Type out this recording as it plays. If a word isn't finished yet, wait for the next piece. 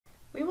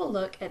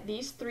look at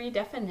these three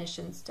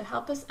definitions to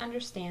help us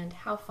understand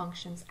how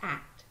functions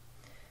act.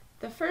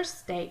 The first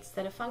states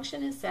that a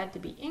function is said to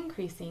be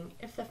increasing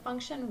if the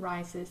function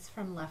rises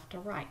from left to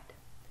right.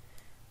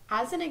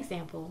 As an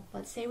example,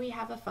 let's say we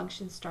have a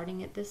function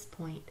starting at this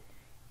point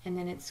and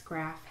then its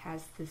graph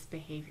has this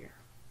behavior.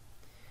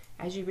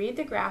 As you read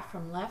the graph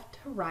from left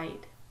to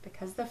right,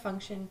 because the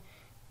function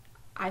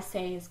I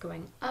say is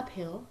going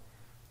uphill,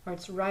 or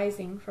it's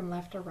rising from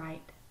left to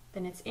right,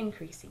 then it's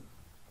increasing.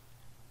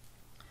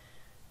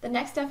 The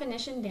next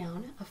definition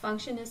down, a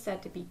function is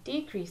said to be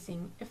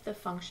decreasing if the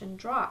function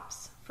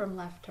drops from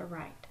left to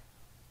right,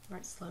 or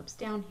it slopes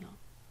downhill.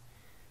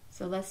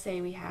 So let's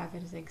say we have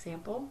as an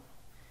example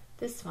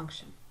this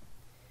function.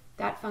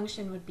 That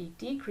function would be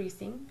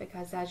decreasing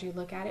because as you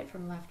look at it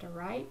from left to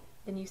right,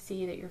 then you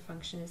see that your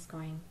function is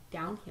going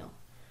downhill.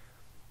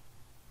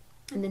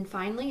 And then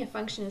finally, a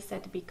function is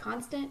said to be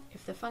constant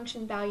if the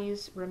function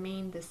values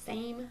remain the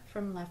same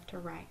from left to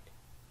right.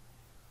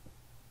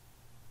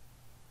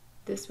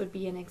 This would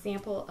be an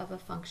example of a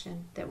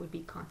function that would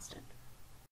be constant.